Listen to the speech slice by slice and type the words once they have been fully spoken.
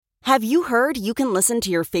Have you heard you can listen to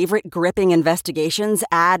your favorite gripping investigations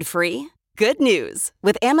ad-free? Good news!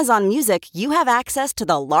 With Amazon Music, you have access to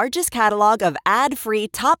the largest catalog of ad-free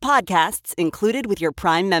top podcasts included with your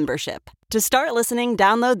Prime membership. To start listening,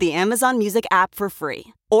 download the Amazon Music app for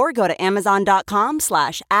free or go to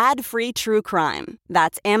amazon.com/ad-free true crime.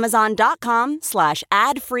 That's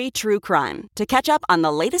amazon.com/ad-free true crime to catch up on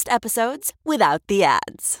the latest episodes without the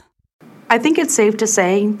ads. I think it's safe to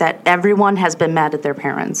say that everyone has been mad at their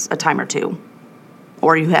parents a time or two.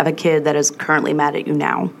 Or you have a kid that is currently mad at you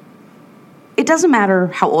now. It doesn't matter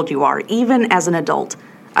how old you are. Even as an adult,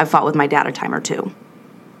 I've fought with my dad a time or two.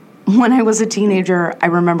 When I was a teenager, I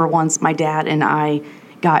remember once my dad and I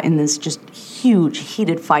got in this just huge,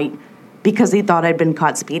 heated fight because he thought I'd been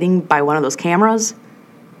caught speeding by one of those cameras.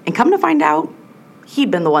 And come to find out, he'd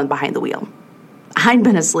been the one behind the wheel. I'd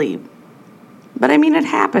been asleep. But I mean, it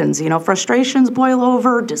happens, frustrations boil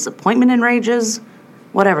over, disappointment enrages,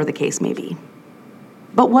 whatever the case may be.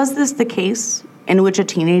 But was this the case in which a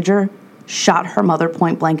teenager shot her mother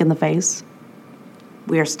point blank in the face?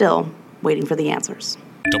 We are still waiting for the answers.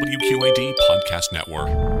 WQAD Podcast Network.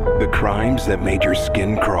 The crimes that made your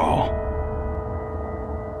skin crawl.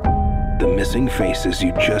 The missing faces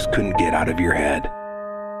you just couldn't get out of your head.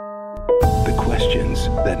 The questions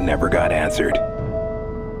that never got answered.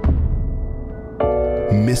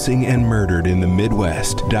 Missing and Murdered in the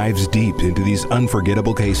Midwest dives deep into these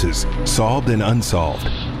unforgettable cases, solved and unsolved.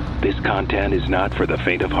 This content is not for the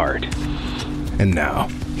faint of heart. And now,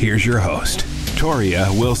 here's your host, Toria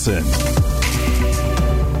Wilson.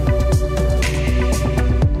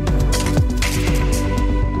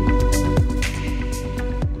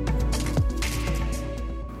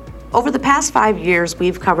 Over the past 5 years,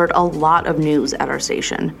 we've covered a lot of news at our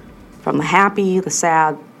station. From the happy, the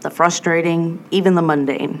sad, the frustrating, even the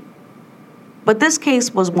mundane. But this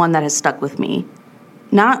case was one that has stuck with me,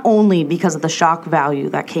 not only because of the shock value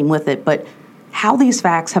that came with it, but how these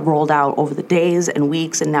facts have rolled out over the days and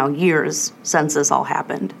weeks and now years since this all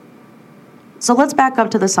happened. So let's back up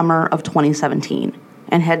to the summer of 2017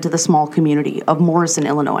 and head to the small community of Morrison,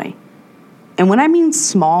 Illinois. And when I mean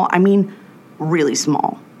small, I mean really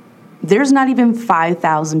small. There's not even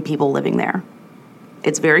 5,000 people living there.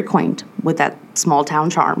 It's very quaint with that small town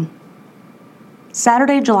charm.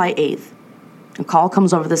 Saturday, July 8th, a call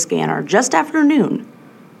comes over the scanner just after noon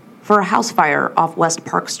for a house fire off West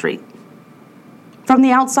Park Street. From the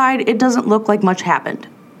outside, it doesn't look like much happened.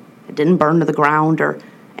 It didn't burn to the ground or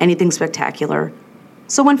anything spectacular.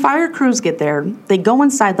 So when fire crews get there, they go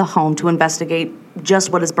inside the home to investigate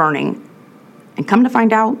just what is burning. And come to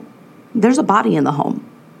find out, there's a body in the home.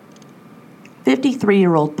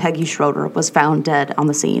 53-year-old Peggy Schroeder was found dead on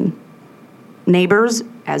the scene. Neighbors,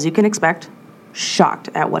 as you can expect, shocked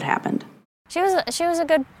at what happened. She was a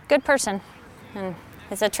good person, and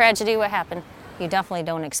it's a tragedy what happened. You definitely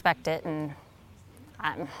don't expect it, and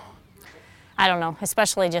I don't know,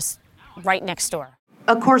 especially just right next door.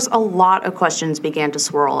 Of course, a lot of questions began to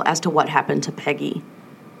swirl as to what happened to Peggy.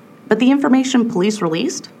 But the information police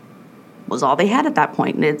released was all they had at that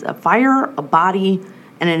point. It's a fire, a body,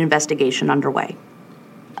 and an investigation underway.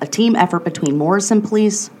 A team effort between Morrison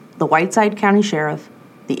Police, the Whiteside County Sheriff,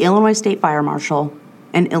 the Illinois State Fire Marshal,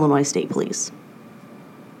 and Illinois State Police.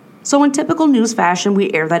 So in typical news fashion,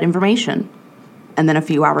 we air that information. And then a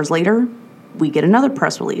few hours later, we get another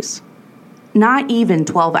press release. Not even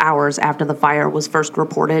 12 hours after the fire was first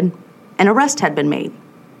reported, an arrest had been made.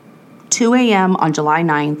 2 a.m. on July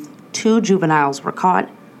 9th, 2 juveniles were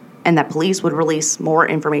caught, and that police would release more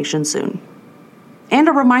information soon. And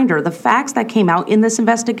a reminder, the facts that came out in this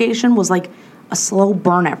investigation was like a slow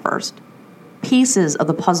burn at first. Pieces of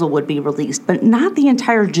the puzzle would be released, but not the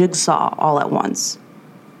entire jigsaw all at once.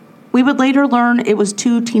 We would later learn it was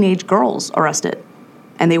 2 teenage girls arrested,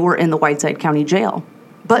 and they were in the Whiteside County Jail.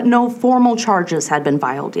 But no formal charges had been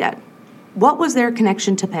filed yet. What was their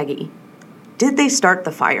connection to Peggy? Did they start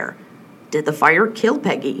the fire? Did the fire kill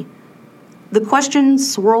Peggy? The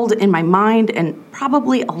questions swirled in my mind and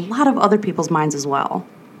probably a lot of other people's minds as well.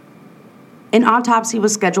 An autopsy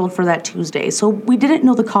was scheduled for that Tuesday, so we didn't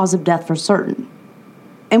know the cause of death for certain.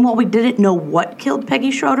 And while we didn't know what killed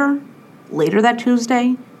Peggy Schroeder, later that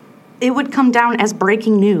Tuesday, it would come down as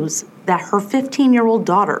breaking news that her 15-year-old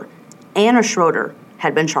daughter, Anna Schroeder,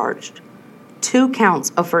 had been charged. 2 counts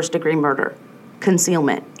of first-degree murder,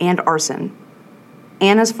 concealment, and arson.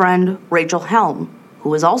 Anna's friend, Rachel Helm, who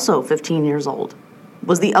was also 15 years old,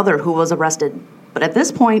 was the other who was arrested, but at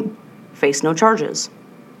this point, faced no charges.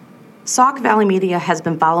 Sauk Valley Media has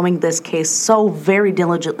been following this case so very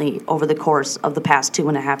diligently over the course of the past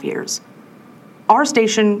 2.5 years. Our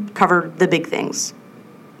station covered the big things,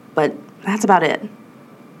 but that's about it.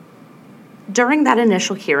 During that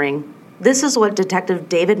initial hearing, this is what Detective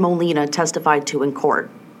David Molina testified to in court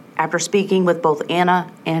after speaking with both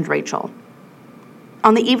Anna and Rachel.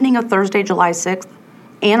 On the evening of Thursday, July 6th,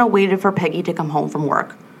 Anna waited for Peggy to come home from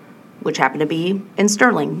work, which happened to be in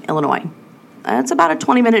Sterling, Illinois. It's about a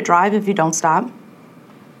 20-minute drive if you don't stop.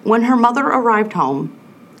 When her mother arrived home,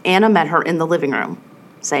 Anna met her in the living room,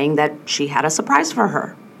 saying that she had a surprise for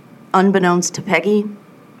her. Unbeknownst to Peggy,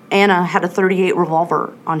 Anna had a .38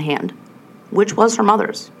 revolver on hand, which was her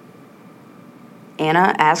mother's.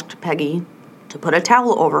 Anna asked Peggy to put a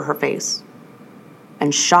towel over her face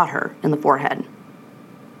and shot her in the forehead.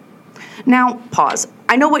 Now, pause.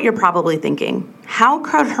 I know what you're probably thinking. How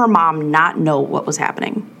could her mom not know what was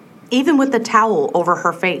happening? Even with the towel over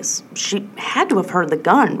her face, she had to have heard the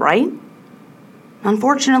gun, right?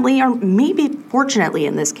 Unfortunately, or maybe fortunately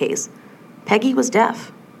in this case, Peggy was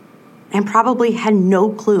deaf and probably had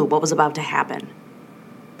no clue what was about to happen.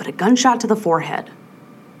 But a gunshot to the forehead,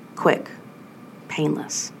 quick,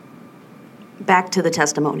 painless. Back to the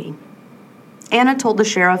testimony. Anna told the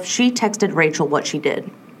sheriff she texted Rachel what she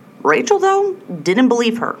did. Rachel, though, didn't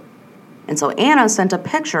believe her, and so Anna sent a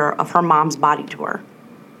picture of her mom's body to her.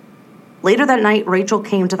 Later that night, Rachel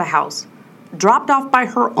came to the house, dropped off by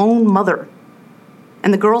her own mother,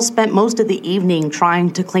 and the girls spent most of the evening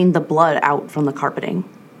trying to clean the blood out from the carpeting.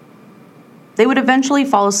 They would eventually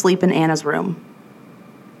fall asleep in Anna's room.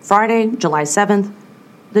 Friday, July 7th,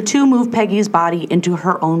 the two moved Peggy's body into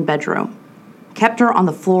her own bedroom, kept her on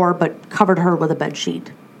the floor but covered her with a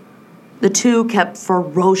bedsheet. The two kept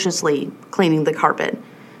ferociously cleaning the carpet,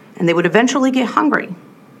 and they would eventually get hungry,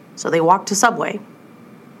 so they walked to Subway.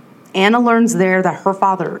 Anna learns there that her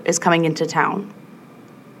father is coming into town.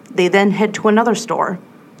 They then head to another store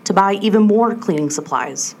to buy even more cleaning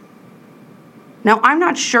supplies. Now, I'm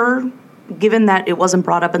not sure, given that it wasn't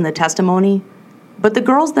brought up in the testimony, but the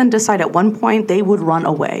girls then decide at one point they would run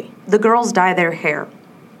away. The girls dye their hair.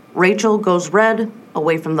 Rachel goes red,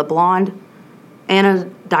 away from the blonde. Anna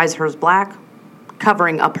dyes hers black,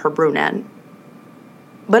 covering up her brunette.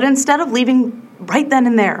 But instead of leaving right then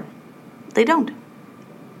and there, they don't.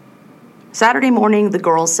 Saturday morning, the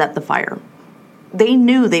girls set the fire. They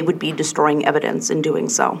knew they would be destroying evidence in doing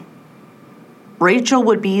so. Rachel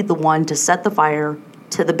would be the one to set the fire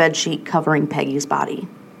to the bedsheet covering Peggy's body.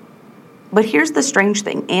 But here's the strange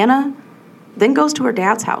thing. Anna then goes to her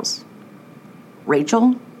dad's house.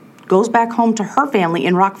 Rachel goes back home to her family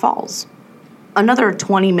in Rock Falls, another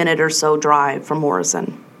 20-minute or so drive from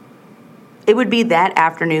Morrison. It would be that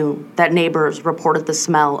afternoon that neighbors reported the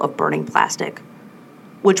smell of burning plastic,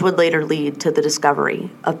 which would later lead to the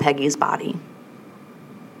discovery of Peggy's body.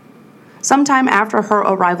 Sometime after her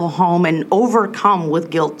arrival home and overcome with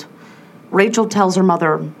guilt, Rachel tells her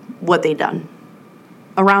mother what they'd done.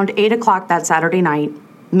 Around 8 o'clock that Saturday night,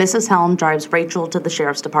 Mrs. Helm drives Rachel to the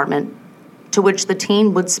sheriff's department, to which the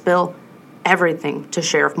teen would spill everything to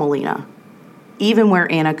Sheriff Molina, even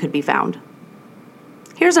where Anna could be found.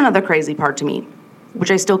 Here's another crazy part to me,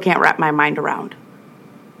 which I still can't wrap my mind around.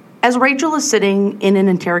 As Rachel is sitting in an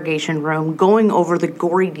interrogation room going over the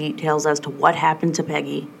gory details as to what happened to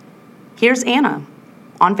Peggy, here's Anna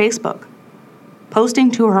on Facebook,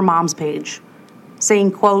 posting to her mom's page,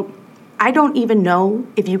 saying, quote, "I don't even know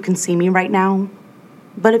if you can see me right now,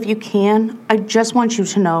 but if you can, I just want you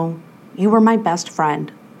to know you were my best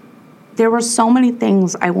friend. There were so many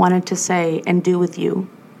things I wanted to say and do with you.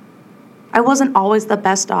 I wasn't always the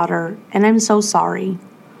best daughter, and I'm so sorry.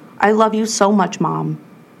 I love you so much, Mom.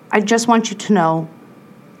 I just want you to know,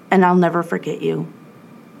 and I'll never forget you."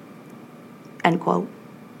 End quote.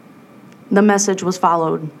 The message was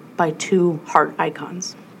followed by 2 heart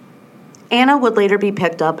icons. Anna would later be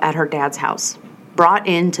picked up at her dad's house, brought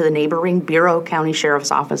into the neighboring Bureau County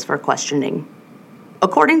Sheriff's Office for questioning.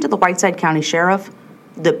 According to the Whiteside County Sheriff,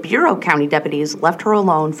 the Bureau County deputies left her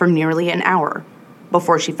alone for nearly an hour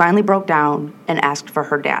before she finally broke down and asked for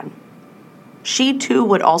her dad. She too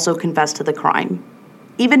would also confess to the crime,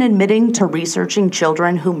 even admitting to researching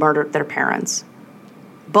children who murdered their parents.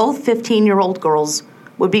 Both 15-year-old girls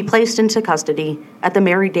would be placed into custody at the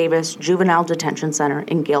Mary Davis Juvenile Detention Center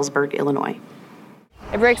in Galesburg, Illinois.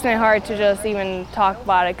 It breaks my heart to just even talk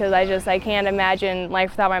about it because I can't imagine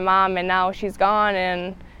life without my mom, and now she's gone,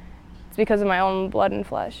 and it's because of my own blood and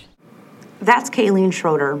flesh. That's Kayleen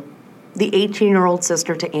Schroeder, the 18-year-old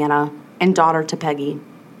sister to Anna and daughter to Peggy.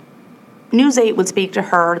 News 8 would speak to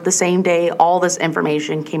her the same day all this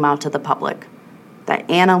information came out to the public, that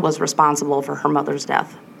Anna was responsible for her mother's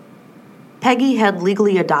death. Peggy had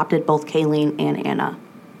legally adopted both Kayleen and Anna,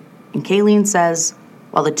 and Kayleen says,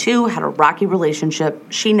 while the two had a rocky relationship,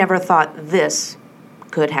 she never thought this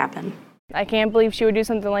could happen. I can't believe she would do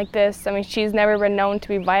something like this. I mean, she's never been known to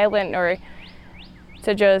be violent or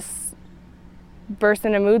to just burst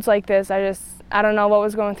into moods like this. I don't know what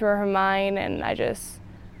was going through her mind, and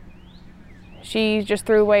she just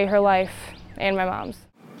threw away her life and my mom's.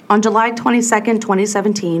 On July 22nd,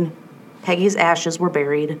 2017, Peggy's ashes were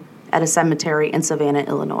buried at a cemetery in Savannah,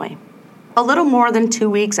 Illinois. A little more than 2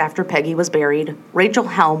 weeks after Peggy was buried, Rachel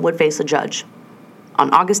Helm would face a judge.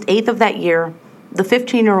 On August 8th of that year, the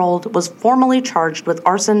 15-year-old was formally charged with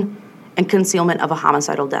arson and concealment of a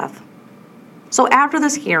homicidal death. So after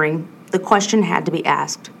this hearing, the question had to be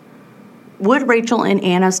asked: would Rachel and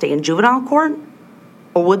Anna stay in juvenile court,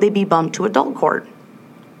 or would they be bumped to adult court?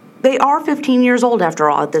 They are 15 years old after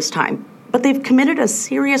all at this time, but they've committed a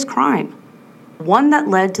serious crime, one that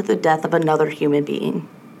led to the death of another human being.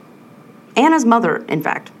 Anna's mother, in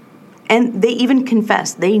fact. And they even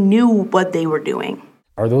confessed they knew what they were doing.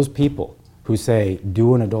 Are those people who say,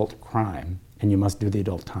 do an adult crime and you must do the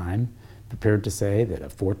adult time, prepared to say that a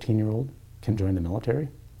 14-year-old can join the military?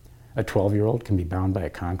 A 12-year-old can be bound by a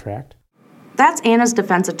contract? That's Anna's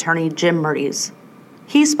defense attorney, Jim Murties.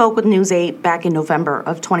 He spoke with News 8 back in November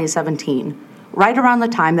of 2017, right around the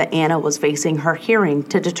time that Anna was facing her hearing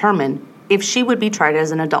to determine if she would be tried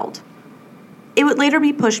as an adult. It would later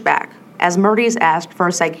be pushed back, as Murties asked for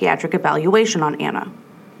a psychiatric evaluation on Anna.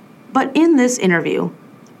 But in this interview,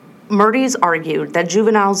 Murties argued that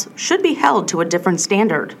juveniles should be held to a different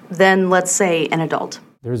standard than, let's say, an adult.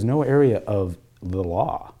 There's no area of the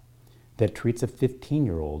law that treats a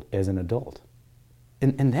 15-year-old as an adult.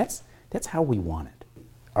 And that's how we want it.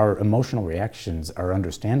 Our emotional reactions are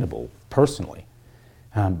understandable personally,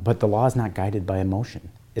 but the law is not guided by emotion.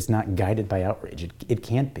 It's not guided by outrage. It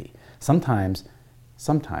can't be. Sometimes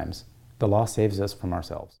the law saves us from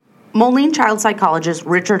ourselves. Moline child psychologist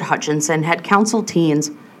Richard Hutchinson had counseled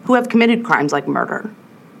teens who have committed crimes like murder.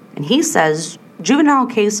 And he says juvenile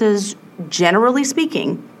cases, generally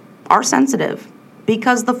speaking, are sensitive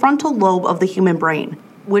because the frontal lobe of the human brain,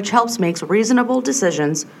 which helps make reasonable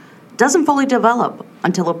decisions, doesn't fully develop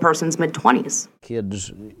until a person's mid-20s.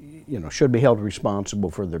 Kids, should be held responsible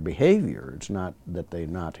for their behavior. It's not that they're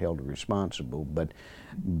not held responsible, but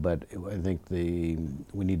I think we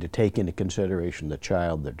need to take into consideration the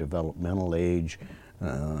child, their developmental age,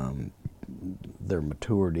 their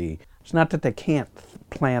maturity. It's not that they can't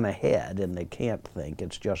plan ahead and they can't think,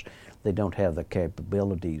 it's just they don't have the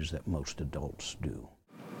capabilities that most adults do.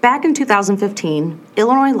 Back in 2015,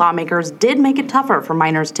 Illinois lawmakers did make it tougher for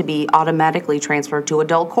minors to be automatically transferred to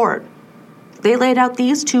adult court. They laid out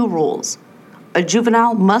these two rules. A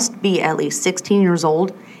juvenile must be at least 16 years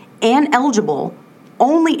old and eligible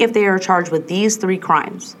only if they are charged with these three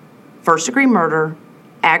crimes: first-degree murder,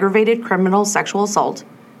 aggravated criminal sexual assault,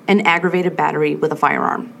 and aggravated battery with a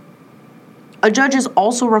firearm. A judge is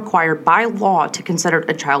also required by law to consider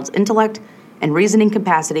a child's intellect and reasoning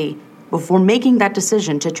capacity before making that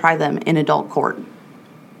decision to try them in adult court.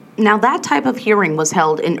 Now, that type of hearing was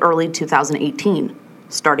held in early 2018,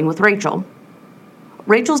 starting with Rachel.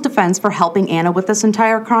 Rachel's defense for helping Anna with this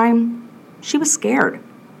entire crime: she was scared.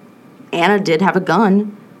 Anna did have a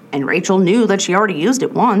gun, and Rachel knew that she already used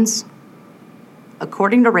it once.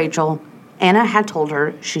 According to Rachel, Anna had told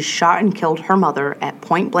her she shot and killed her mother at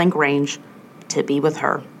point-blank range to be with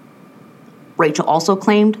her. Rachel also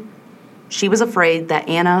claimed she was afraid that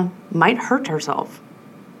Anna might hurt herself.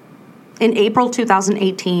 In April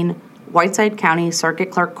 2018, Whiteside County Circuit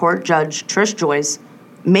Clerk Court Judge Trish Joyce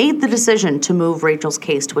made the decision to move Rachel's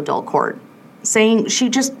case to adult court, saying she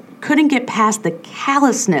just couldn't get past the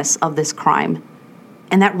callousness of this crime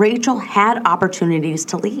and that Rachel had opportunities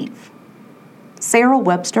to leave. Sarah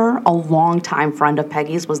Webster, a longtime friend of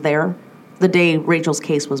Peggy's, was there the day Rachel's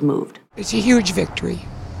case was moved. It's a huge victory.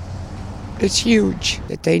 It's huge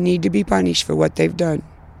that they need to be punished for what they've done.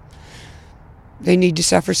 They need to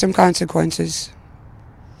suffer some consequences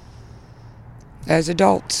as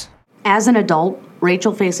adults. As an adult,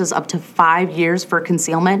 Rachel faces up to 5 years for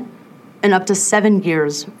concealment and up to 7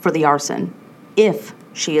 years for the arson, if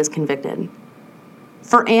she is convicted.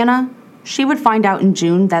 For Anna, she would find out in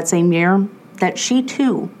June that same year that she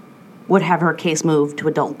too would have her case moved to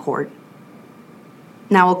adult court.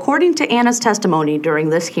 Now, according to Anna's testimony during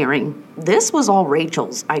this hearing, this was all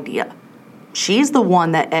Rachel's idea. She's the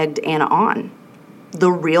one that egged Anna on.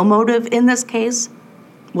 The real motive in this case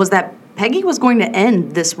was that Peggy was going to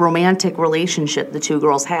end this romantic relationship the two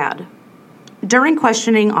girls had. During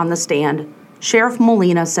questioning on the stand, Sheriff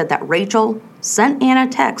Molina said that Rachel sent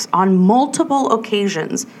Anna texts on multiple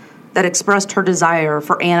occasions that expressed her desire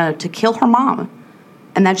for Anna to kill her mom,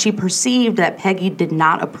 and that she perceived that Peggy did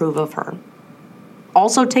not approve of her.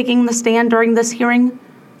 Also taking the stand during this hearing,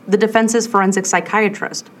 the defense's forensic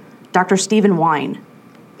psychiatrist, Dr. Stephen Wine.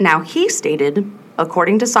 Now, he stated,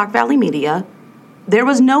 according to Sauk Valley Media, there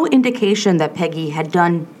was no indication that Peggy had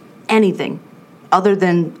done anything other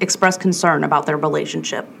than express concern about their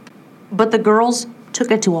relationship. But the girls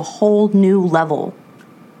took it to a whole new level.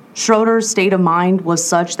 Schroeder's state of mind was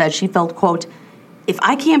such that she felt, quote, "If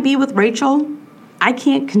I can't be with Rachel, I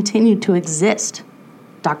can't continue to exist,"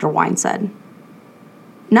 Dr. Wine said.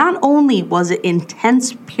 Not only was it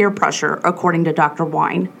intense peer pressure, according to Dr.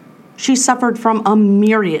 Wine, she suffered from a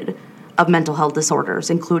myriad of mental health disorders,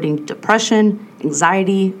 including depression,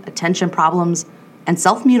 anxiety, attention problems, and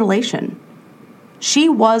self-mutilation. She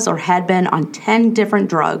was or had been on 10 different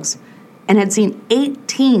drugs and had seen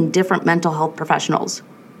 18 different mental health professionals,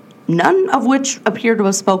 none of which appear to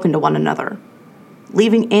have spoken to one another,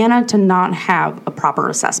 leaving Anna to not have a proper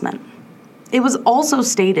assessment. It was also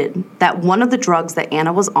stated that one of the drugs that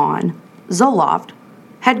Anna was on, Zoloft,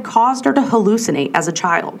 had caused her to hallucinate as a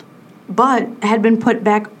child, but had been put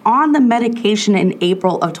back on the medication in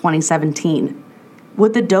April of 2017,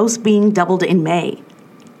 with the dose being doubled in May,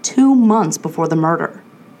 2 months before the murder.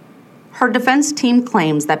 Her defense team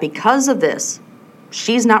claims that because of this,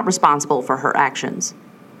 she's not responsible for her actions.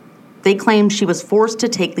 They claim she was forced to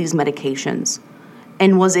take these medications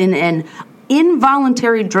and was in an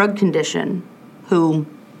involuntary drug condition, who,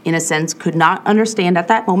 in a sense, could not understand at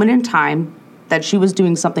that moment in time that she was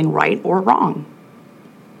doing something right or wrong.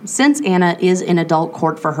 Since Anna is in adult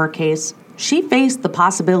court for her case, she faced the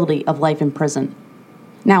possibility of life in prison.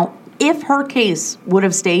 Now, if her case would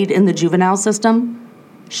have stayed in the juvenile system,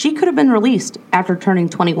 she could have been released after turning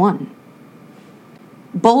 21.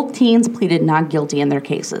 Both teens pleaded not guilty in their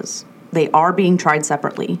cases. They are being tried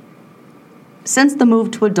separately. Since the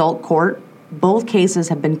move to adult court, both cases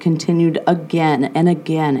have been continued again and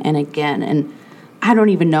again and again, and I don't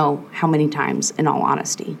even know how many times, in all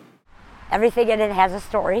honesty. Everything in it has a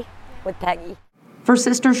story with Peggy. For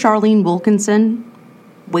Sister Charlene Wilkinson,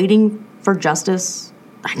 waiting for justice,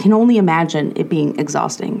 I can only imagine it being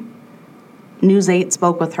exhausting. News 8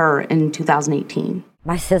 spoke with her in 2018.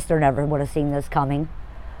 My sister never would have seen this coming.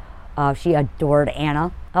 She adored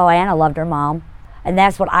Anna. Oh, Anna loved her mom, and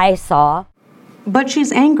that's what I saw. But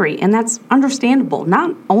she's angry, and that's understandable,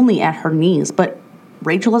 not only at her knees, but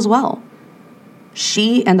Rachel as well.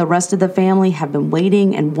 She and the rest of the family have been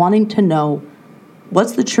waiting and wanting to know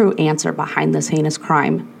what's the true answer behind this heinous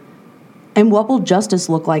crime, and what will justice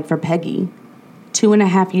look like for Peggy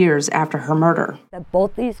 2.5 years after her murder. That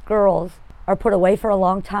both these girls are put away for a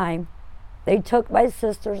long time. They took my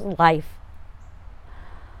sister's life,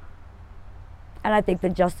 and I think the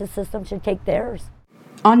justice system should take theirs.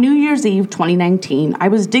 On New Year's Eve 2019, I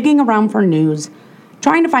was digging around for news,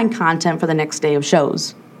 trying to find content for the next day of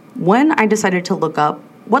shows, when I decided to look up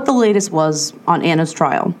what the latest was on Anna's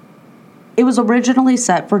trial. It was originally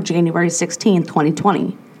set for January 16,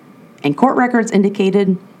 2020, and court records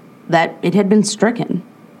indicated that it had been stricken,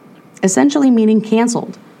 essentially meaning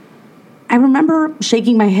canceled. I remember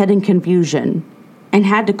shaking my head in confusion and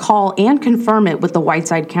had to call and confirm it with the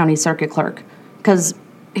Whiteside County Circuit Clerk, because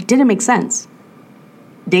it didn't make sense.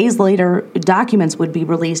 Days later, documents would be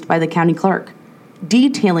released by the county clerk,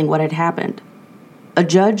 detailing what had happened. A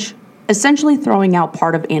judge essentially throwing out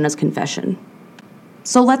part of Anna's confession.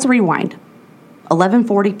 So let's rewind.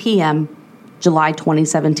 11:40 p.m., July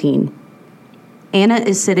 2017. Anna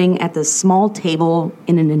is sitting at this small table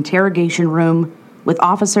in an interrogation room with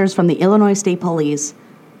officers from the Illinois State Police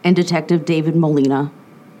and Detective David Molina.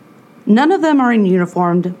 None of them are in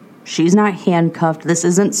uniform. She's not handcuffed. This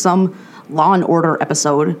isn't some Law and Order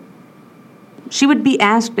episode. She would be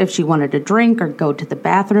asked if she wanted to drink or go to the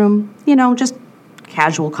bathroom, just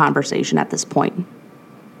casual conversation at this point.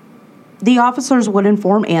 The officers would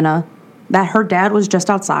inform Anna that her dad was just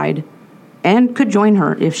outside and could join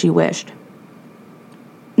her if she wished.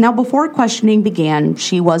 Now, before questioning began,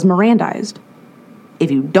 she was Mirandized. If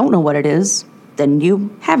you don't know what it is, then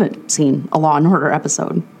you haven't seen a Law and Order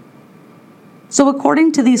episode. So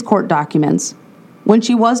according to these court documents, when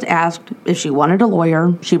she was asked if she wanted a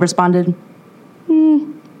lawyer, she responded,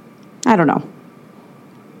 I don't know.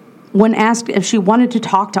 When asked if she wanted to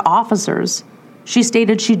talk to officers, she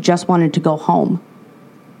stated she just wanted to go home.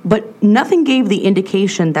 But nothing gave the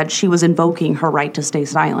indication that she was invoking her right to stay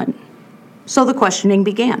silent. So the questioning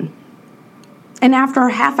began. And after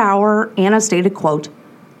a half hour, Anna stated, quote,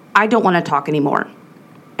 "I don't want to talk anymore,"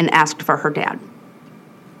 and asked for her dad.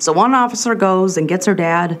 So one officer goes and gets her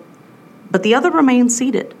dad, but the other remains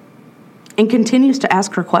seated and continues to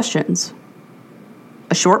ask her questions.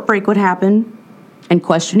 A short break would happen, and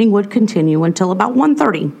questioning would continue until about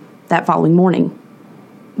 1:30 that following morning.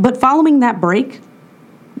 But following that break,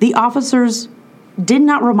 The officers did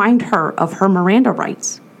not remind her of her Miranda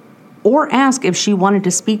rights or ask if she wanted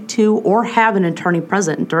to speak to or have an attorney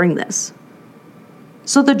present during this.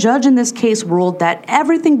 So the judge in this case ruled that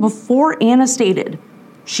everything before Anna stated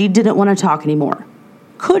she didn't want to talk anymore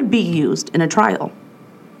could be used in a trial.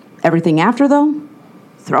 Everything after, though,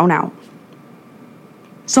 thrown out.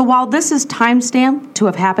 So while this is time-stamped to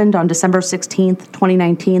have happened on December 16th,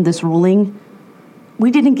 2019, this ruling, we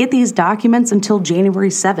didn't get these documents until January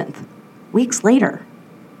 7th, weeks later.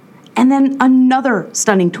 And then another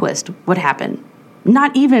stunning twist would happen,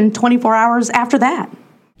 not even 24 hours after that.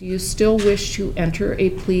 Do you still wish to enter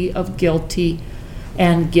a plea of guilty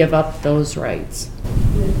and give up those rights?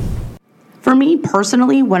 For me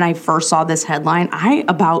personally, when I first saw this headline, I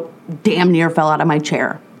about damn near fell out of my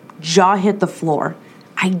chair. Jaw hit the floor.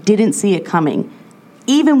 I didn't see it coming,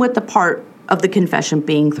 even with the part of the confession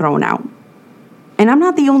being thrown out. And I'm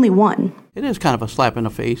not the only one. It is kind of a slap in the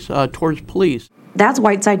face towards police. That's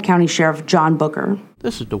Whiteside County Sheriff John Booker.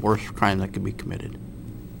 This is the worst crime that could be committed.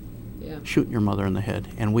 Yeah. Shooting your mother in the head.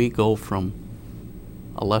 And we go from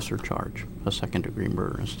a lesser charge, a second-degree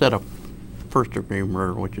murder, instead of first-degree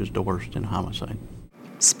murder, which is the worst in homicide.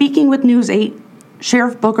 Speaking with News 8,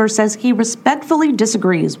 Sheriff Booker says he respectfully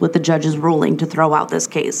disagrees with the judge's ruling to throw out this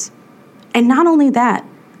case. And not only that,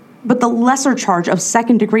 but the lesser charge of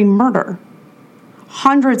second-degree murder.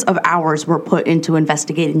 Hundreds of hours were put into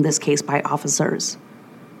investigating this case by officers.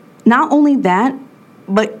 Not only that,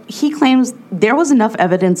 but he claims there was enough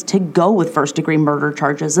evidence to go with first-degree murder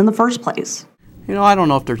charges in the first place. You know, I don't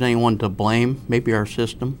know if there's anyone to blame, maybe our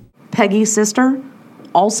system. Peggy's sister,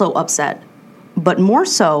 also upset, but more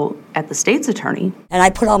so at the state's attorney. And I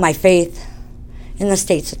put all my faith in the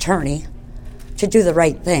state's attorney to do the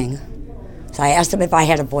right thing. So I asked him if I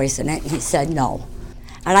had a voice in it, and he said no.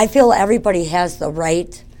 And I feel everybody has the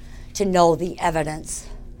right to know the evidence,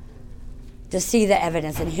 to see the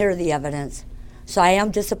evidence and hear the evidence. So I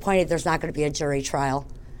am disappointed there's not going to be a jury trial,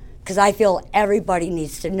 because I feel everybody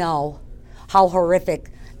needs to know how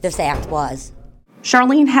horrific this act was.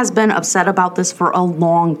 Charlene has been upset about this for a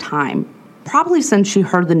long time, probably since she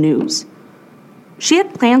heard the news. She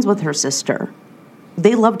had plans with her sister.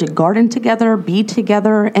 They loved to garden together, be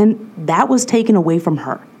together, and that was taken away from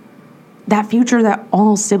her. That future that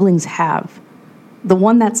all siblings have. The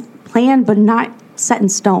one that's planned but not set in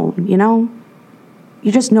stone, you know?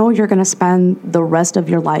 You just know you're going to spend the rest of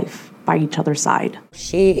your life by each other's side.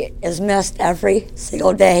 She is missed every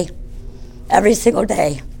single day. Every single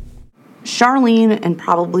day. Charlene and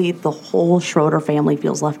probably the whole Schroeder family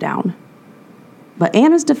feels left down. But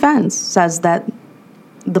Anna's defense says that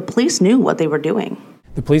the police knew what they were doing.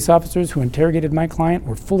 The police officers who interrogated my client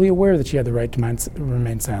were fully aware that she had the right to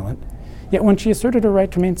remain silent. Yet when she asserted her right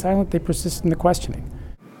to remain silent, they persisted in the questioning.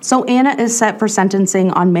 So Anna is set for sentencing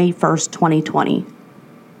on May 1st, 2020.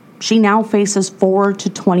 She now faces 4 to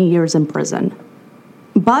 20 years in prison.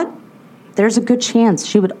 But there's a good chance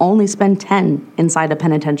she would only spend 10 inside a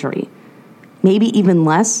penitentiary. Maybe even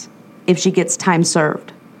less if she gets time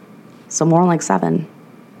served. So more like 7.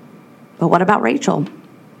 But what about Rachel?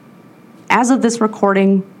 As of this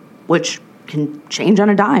recording, which can change on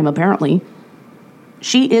a dime apparently,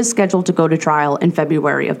 she is scheduled to go to trial in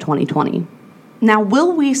February of 2020. Now,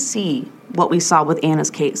 will we see what we saw with Anna's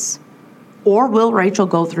case? Or will Rachel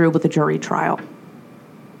go through with a jury trial?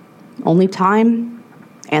 Only time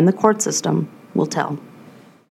and the court system will tell.